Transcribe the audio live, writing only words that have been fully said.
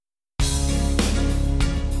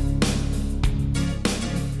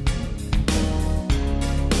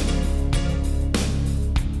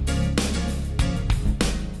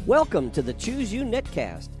Welcome to the Choose You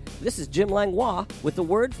Netcast. This is Jim Langlois with the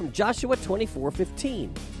word from Joshua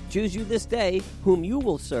 24:15. Choose you this day whom you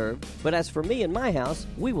will serve, but as for me and my house,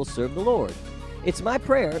 we will serve the Lord. It's my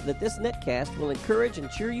prayer that this netcast will encourage and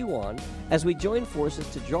cheer you on as we join forces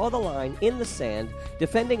to draw the line in the sand,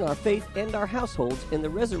 defending our faith and our households in the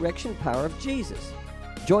resurrection power of Jesus.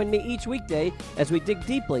 Join me each weekday as we dig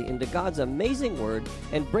deeply into God's amazing word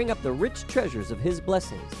and bring up the rich treasures of His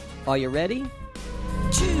blessings. Are you ready?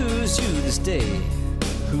 Choose you this day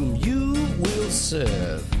whom you will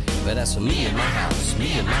serve. But as for me and my house,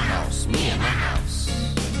 me and my house, me and my house.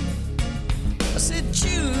 I said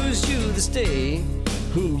choose you this day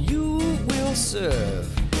whom you will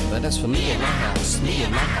serve. But as for me and my house, me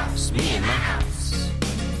and my house, me and my house.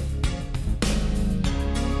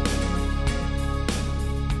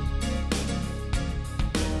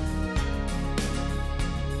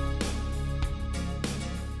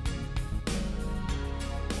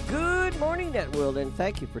 Good morning, Net World, and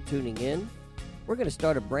thank you for tuning in. We're going to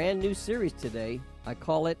start a brand new series today. I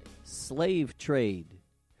call it Slave Trade.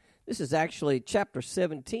 This is actually chapter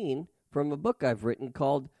 17 from a book I've written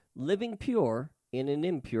called Living Pure in an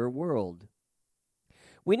Impure World.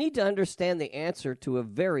 We need to understand the answer to a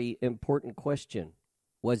very important question.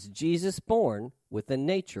 Was Jesus born with the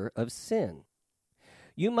nature of sin?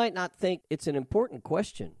 You might not think it's an important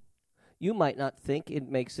question. You might not think it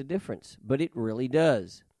makes a difference, but it really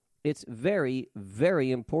does. It's very,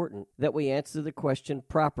 very important that we answer the question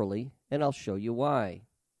properly, and I'll show you why.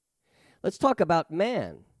 Let's talk about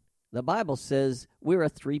man. The Bible says we're a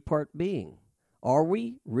three-part being. Are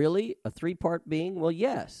we really a three-part being? Well,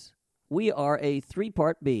 yes. We are a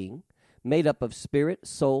three-part being made up of spirit,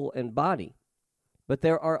 soul, and body. But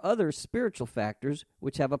there are other spiritual factors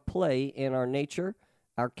which have a play in our nature,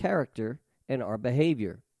 our character, and our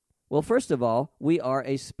behavior. Well, first of all, we are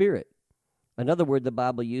a spirit. Another word the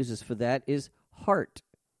Bible uses for that is heart,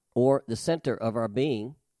 or the center of our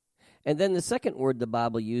being. And then the second word the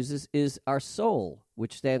Bible uses is our soul,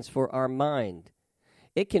 which stands for our mind.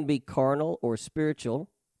 It can be carnal or spiritual,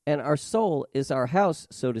 and our soul is our house,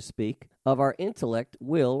 so to speak, of our intellect,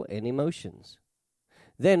 will, and emotions.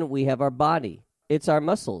 Then we have our body. It's our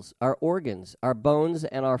muscles, our organs, our bones,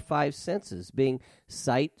 and our five senses, being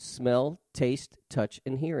sight, smell, taste, touch,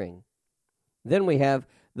 and hearing. Then we have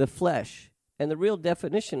the flesh. And the real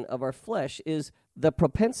definition of our flesh is the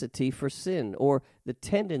propensity for sin, or the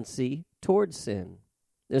tendency towards sin.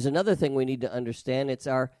 There's another thing we need to understand. It's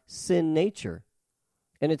our sin nature.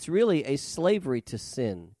 And it's really a slavery to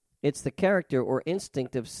sin. It's the character or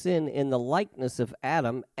instinct of sin in the likeness of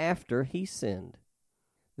Adam after he sinned.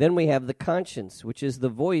 Then we have the conscience, which is the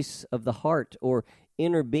voice of the heart or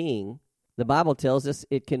inner being. The Bible tells us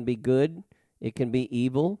it can be good, it can be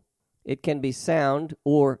evil, it can be sound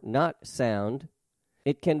or not sound.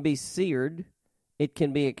 It can be seared. It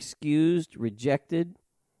can be excused, rejected.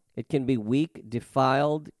 It can be weak,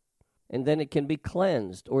 defiled. And then it can be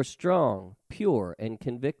cleansed or strong, pure, and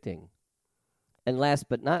convicting. And last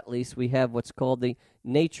but not least, we have what's called the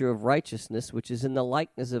nature of righteousness, which is in the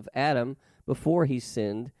likeness of Adam before he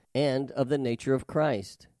sinned, and of the nature of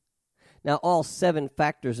Christ. Now, all 7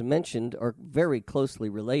 factors mentioned are very closely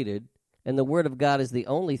related, and the Word of God is the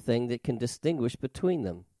only thing that can distinguish between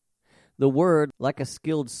them. The Word, like a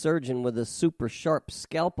skilled surgeon with a super sharp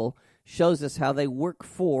scalpel, shows us how they work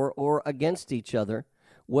for or against each other,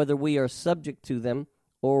 whether we are subject to them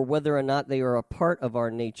or whether or not they are a part of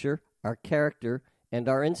our nature, our character, and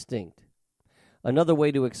our instinct. Another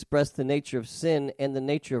way to express the nature of sin and the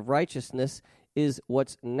nature of righteousness is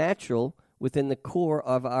what's natural within the core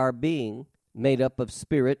of our being, made up of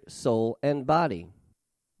spirit, soul, and body.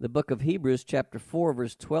 The book of Hebrews chapter 4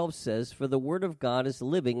 verse 12 says, "For the word of God is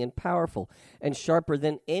living and powerful, and sharper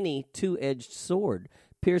than any two-edged sword,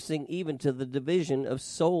 piercing even to the division of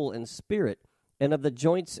soul and spirit, and of the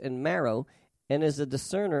joints and marrow, and is a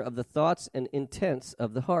discerner of the thoughts and intents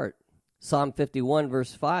of the heart." Psalm 51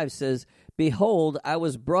 verse 5 says, "Behold, I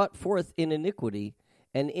was brought forth in iniquity,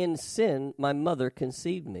 and in sin my mother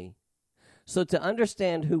conceived me." So to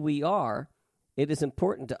understand who we are, it is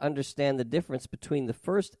important to understand the difference between the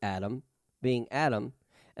first Adam, being Adam,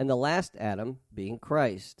 and the last Adam, being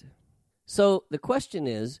Christ. So the question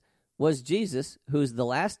is, was Jesus, who's the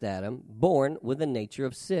last Adam, born with a nature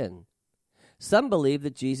of sin? Some believe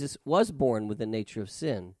that Jesus was born with a nature of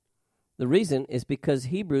sin. The reason is because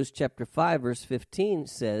Hebrews chapter 5 verse 15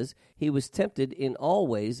 says he was tempted in all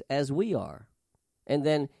ways as we are. And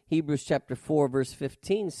then Hebrews chapter 4 verse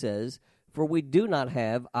 15 says, "For we do not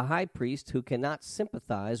have a high priest who cannot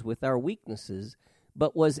sympathize with our weaknesses,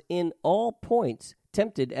 but was in all points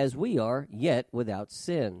tempted as we are, yet without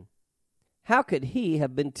sin." How could he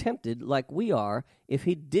have been tempted like we are if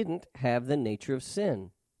he didn't have the nature of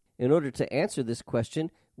sin? In order to answer this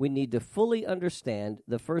question, we need to fully understand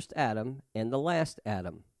the first Adam and the last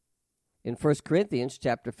Adam. In 1 Corinthians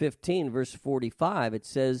chapter 15, verse 45, it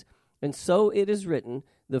says, "And so it is written,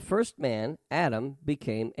 the first man, Adam,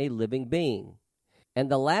 became a living being, and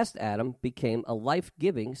the last Adam became a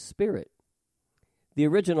life-giving spirit." The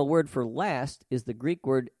original word for last is the Greek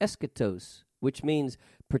word eschatos, which means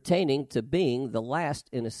pertaining to being the last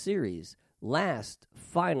in a series, last,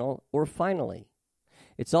 final, or finally.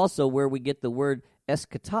 It's also where we get the word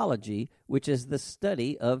eschatology, which is the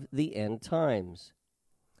study of the end times.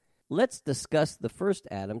 Let's discuss the first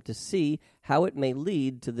Adam to see how it may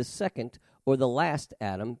lead to the second or the last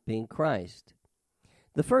Adam being Christ.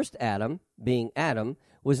 The first Adam, being Adam,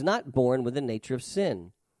 was not born with the nature of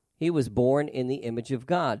sin. He was born in the image of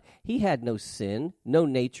God. He had no sin, no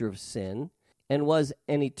nature of sin, and was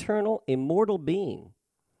an eternal, immortal being.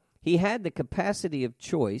 He had the capacity of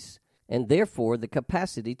choice and therefore the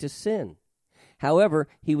capacity to sin. However,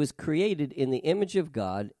 he was created in the image of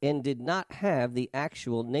God and did not have the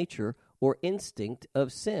actual nature or instinct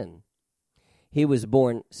of sin. He was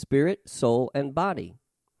born spirit, soul, and body.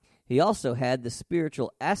 He also had the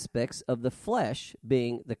spiritual aspects of the flesh,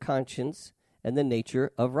 being the conscience and the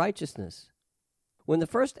nature of righteousness. When the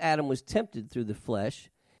first Adam was tempted through the flesh,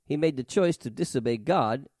 he made the choice to disobey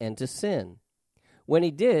God and to sin. When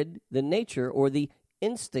he did, the nature or the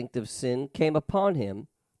instinct of sin came upon him,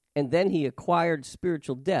 and then he acquired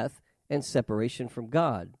spiritual death and separation from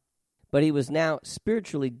God. But he was now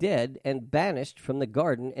spiritually dead and banished from the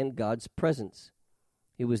garden and God's presence.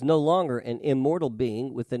 He was no longer an immortal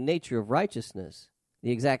being with the nature of righteousness.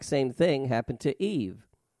 The exact same thing happened to Eve.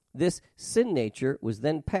 This sin nature was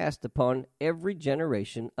then passed upon every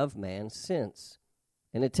generation of man since.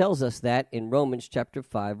 And it tells us that in Romans chapter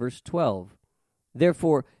 5, verse 12.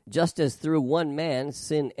 "Therefore, just as through one man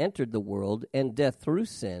sin entered the world, and death through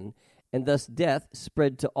sin, and thus death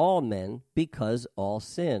spread to all men because all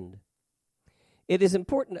sinned." It is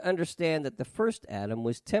important to understand that the first Adam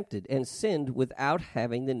was tempted and sinned without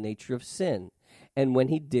having the nature of sin. And when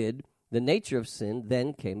he did, the nature of sin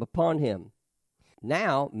then came upon him.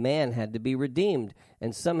 Now man had to be redeemed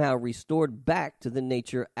and somehow restored back to the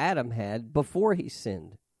nature Adam had before he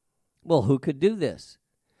sinned. Well, who could do this?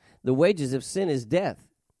 The wages of sin is death.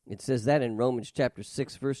 It says that in Romans chapter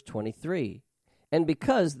 6, verse 23. And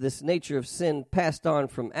because this nature of sin passed on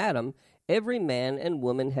from Adam, every man and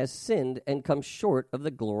woman has sinned and come short of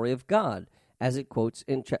the glory of God, as it quotes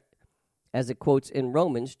in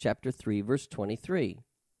Romans chapter 3, verse 23.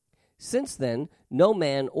 Since then, no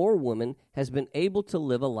man or woman has been able to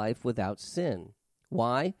live a life without sin.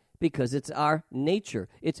 Why? Because it's our nature.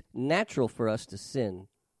 It's natural for us to sin.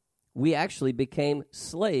 We actually became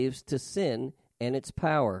slaves to sin and its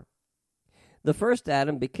power. The first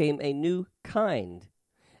Adam became a new kind,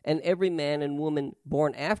 and every man and woman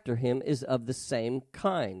born after him is of the same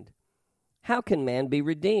kind. How can man be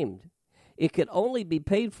redeemed? It could only be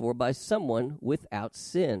paid for by someone without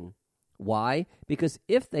sin. Why? Because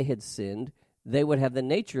if they had sinned, they would have the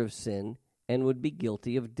nature of sin and would be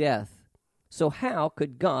guilty of death. So how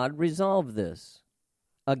could God resolve this?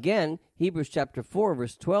 Again, Hebrews chapter 4,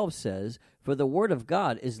 verse 12 says, "For the word of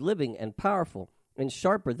God is living and powerful, and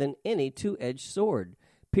sharper than any two-edged sword,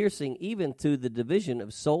 piercing even to the division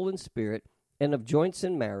of soul and spirit, and of joints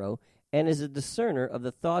and marrow, and is a discerner of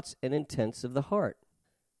the thoughts and intents of the heart."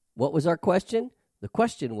 What was our question? The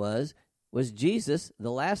question was Jesus,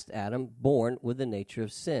 the last Adam, born with the nature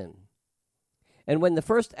of sin? And when the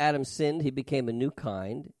first Adam sinned, he became a new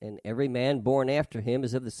kind, and every man born after him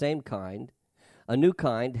is of the same kind, a new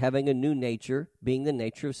kind having a new nature, being the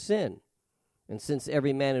nature of sin. And since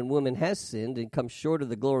every man and woman has sinned and come short of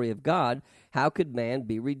the glory of God, how could man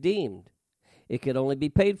be redeemed? It could only be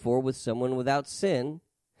paid for with someone without sin,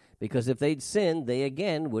 because if they'd sinned, they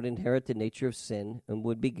again would inherit the nature of sin and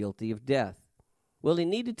would be guilty of death. Well, he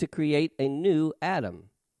needed to create a new Adam,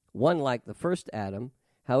 one like the first Adam.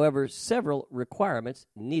 However, several requirements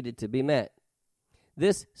needed to be met.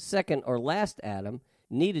 This second or last Adam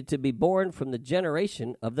needed to be born from the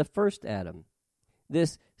generation of the first Adam.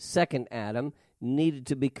 This second Adam needed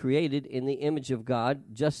to be created in the image of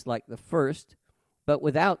God, just like the first, but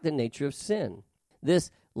without the nature of sin.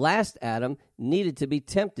 This last Adam needed to be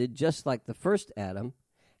tempted just like the first Adam.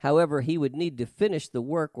 However, he would need to finish the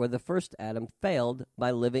work where the first Adam failed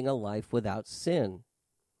by living a life without sin.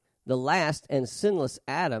 The last and sinless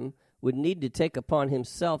Adam would need to take upon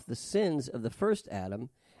himself the sins of the first Adam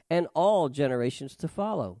and all generations to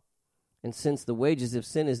follow. And since the wages of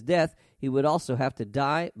sin is death, he would also have to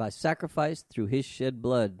die by sacrifice through his shed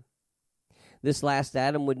blood. This last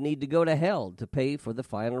Adam would need to go to hell to pay for the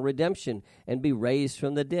final redemption and be raised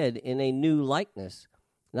from the dead in a new likeness,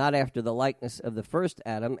 not after the likeness of the first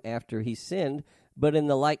Adam after he sinned, but in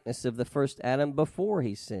the likeness of the first Adam before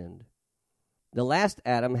he sinned. The last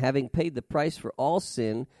Adam, having paid the price for all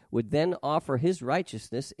sin, would then offer his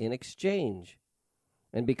righteousness in exchange.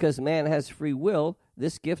 And because man has free will,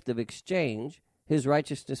 this gift of exchange, his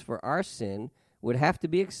righteousness for our sin, would have to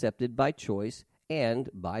be accepted by choice and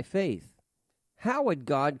by faith. How would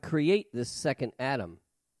God create this second Adam?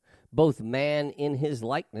 Both man in his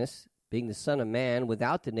likeness, being the Son of Man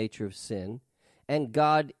without the nature of sin, and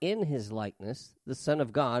God in his likeness, the Son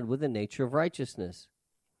of God with the nature of righteousness.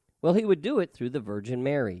 Well, he would do it through the Virgin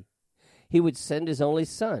Mary. He would send his only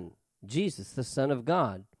Son, Jesus, the Son of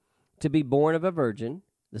God, to be born of a virgin,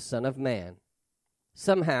 the Son of Man.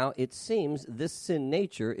 Somehow, it seems this sin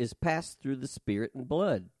nature is passed through the Spirit and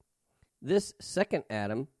blood. This second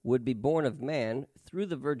Adam would be born of man through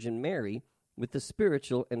the Virgin Mary with the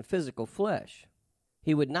spiritual and physical flesh.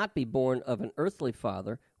 He would not be born of an earthly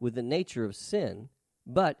father with the nature of sin,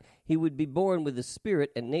 but he would be born with the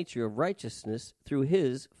spirit and nature of righteousness through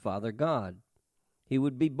his Father God. He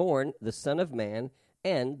would be born the Son of Man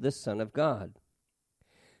and the Son of God.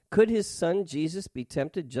 Could his son Jesus be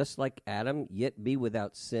tempted just like Adam, yet be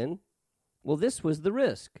without sin? Well, this was the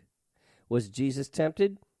risk. Was Jesus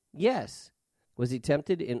tempted? Yes. Was he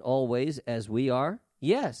tempted in all ways as we are?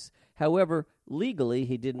 Yes. However, legally,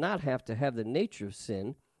 he did not have to have the nature of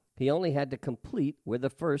sin. He only had to complete where the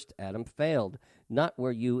first Adam failed, not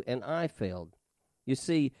where you and I failed. You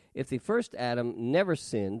see, if the first Adam never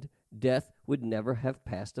sinned, death would never have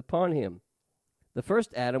passed upon him. The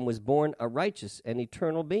first Adam was born a righteous and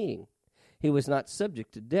eternal being. He was not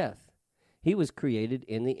subject to death. He was created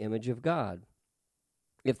in the image of God.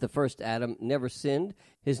 If the first Adam never sinned,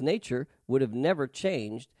 his nature would have never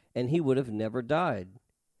changed, and he would have never died.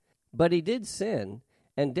 But he did sin,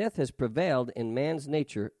 and death has prevailed in man's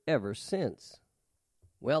nature ever since.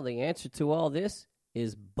 Well, the answer to all this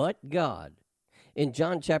is but God. In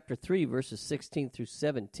John chapter 3, verses 16 through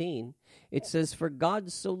 17, it says, "For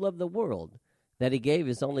God so loved the world, that he gave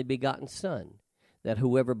his only begotten Son, that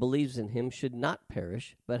whoever believes in him should not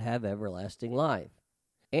perish, but have everlasting life."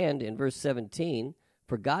 And in verse 17,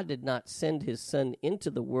 "For God did not send his Son into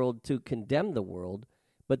the world to condemn the world,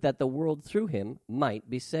 but that the world through him might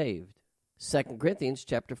be saved." 2 Corinthians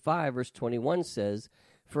chapter 5, verse 21 says,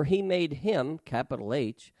 "For he made him," capital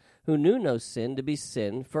H, "who knew no sin to be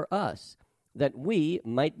sin for us, that we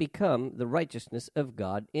might become the righteousness of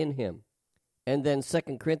God in him." And then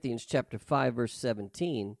 2 Corinthians chapter 5, verse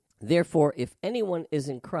 17, "Therefore, if anyone is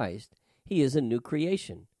in Christ, he is a new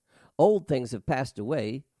creation. Old things have passed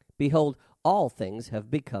away. Behold, all things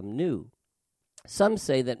have become new." Some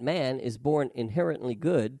say that man is born inherently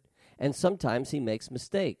good, and sometimes he makes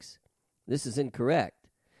mistakes. This is incorrect.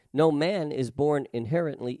 No man is born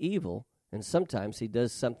inherently evil, and sometimes he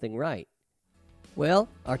does something right. Well,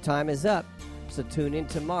 our time is up, so tune in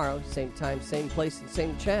tomorrow, same time, same place, and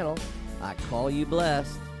same channel. I call you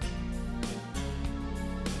blessed.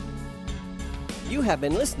 You have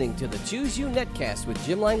been listening to the Choose You Netcast with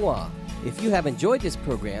Jim Langlois. If you have enjoyed this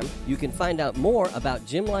program, you can find out more about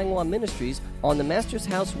Jim Langlois Ministries on the Master's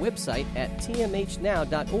House website at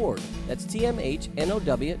tmhnow.org. That's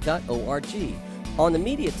tmhnow.org. On the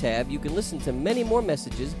Media tab, you can listen to many more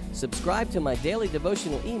messages, subscribe to my daily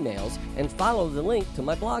devotional emails, and follow the link to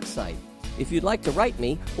my blog site. If you'd like to write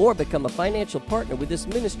me or become a financial partner with this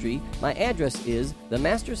ministry, my address is The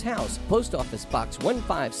Master's House, Post Office Box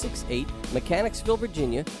 1568, Mechanicsville,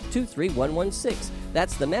 Virginia, 23116.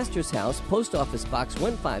 That's The Master's House, Post Office Box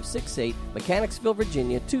 1568, Mechanicsville,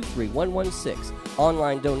 Virginia, 23116.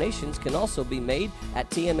 Online donations can also be made at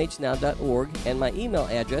tmhnow.org, and my email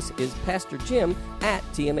address is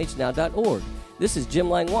pastorjim@tmhnow.org. This is Jim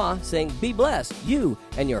Langlois saying be blessed, you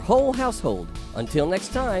and your whole household. Until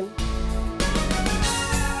next time.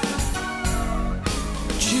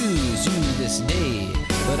 Choose you this day,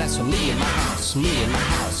 but that's for me and my house, me and my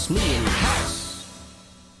house, me and my house.